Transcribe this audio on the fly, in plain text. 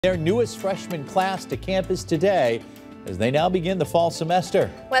Their newest freshman class to campus today as they now begin the fall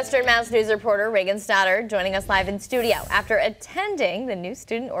semester. Western Mass News reporter Reagan Stoddard joining us live in studio after attending the new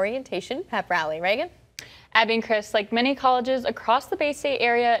student orientation pep rally. Reagan? Abby and Chris, like many colleges across the Bay State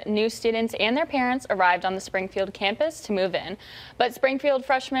area, new students and their parents arrived on the Springfield campus to move in. But Springfield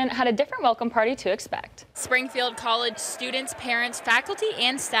freshmen had a different welcome party to expect. Springfield College students, parents, faculty,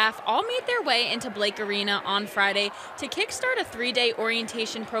 and staff all made their way into Blake Arena on Friday to kickstart a 3-day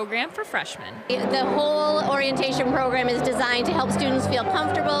orientation program for freshmen. The whole orientation program is designed to help students feel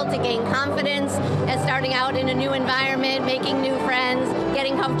comfortable, to gain confidence as starting out in a new environment, making new friends,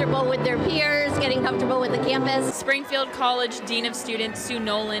 getting comfortable with their peers, getting comfortable with the campus. Springfield College Dean of Students Sue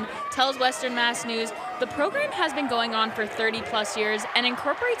Nolan tells Western Mass News the program has been going on for 30+ years and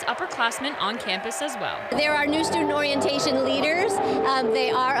incorporates upperclassmen on campus as well. There are new student orientation leaders.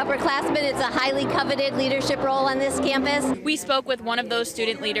 They are upperclassmen. It's a highly coveted leadership role on this campus. We spoke with one of those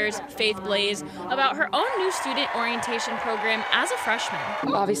student leaders, Faith Blaze, about her own new student orientation program as a freshman.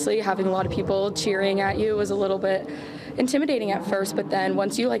 Obviously, having a lot of people cheering at you was a little bit intimidating at first, but then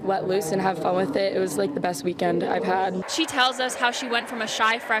once you let loose and have fun with it, it was like the best weekend I've had. She tells us how she went from a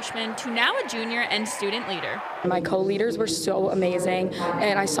shy freshman to now a junior and student leader. My co-leaders were so amazing,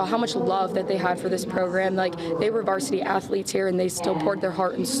 and I saw how much love that they had for this program. They were varsity athletes here, and they still poured their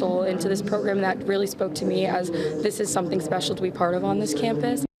heart and soul into this program. That really spoke to me as this is something special to be part of on this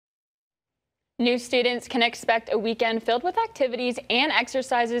campus. New students can expect a weekend filled with activities and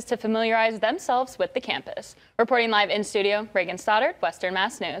exercises to familiarize themselves with the campus. Reporting live in studio, Reagan Stoddard, Western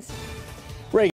Mass News.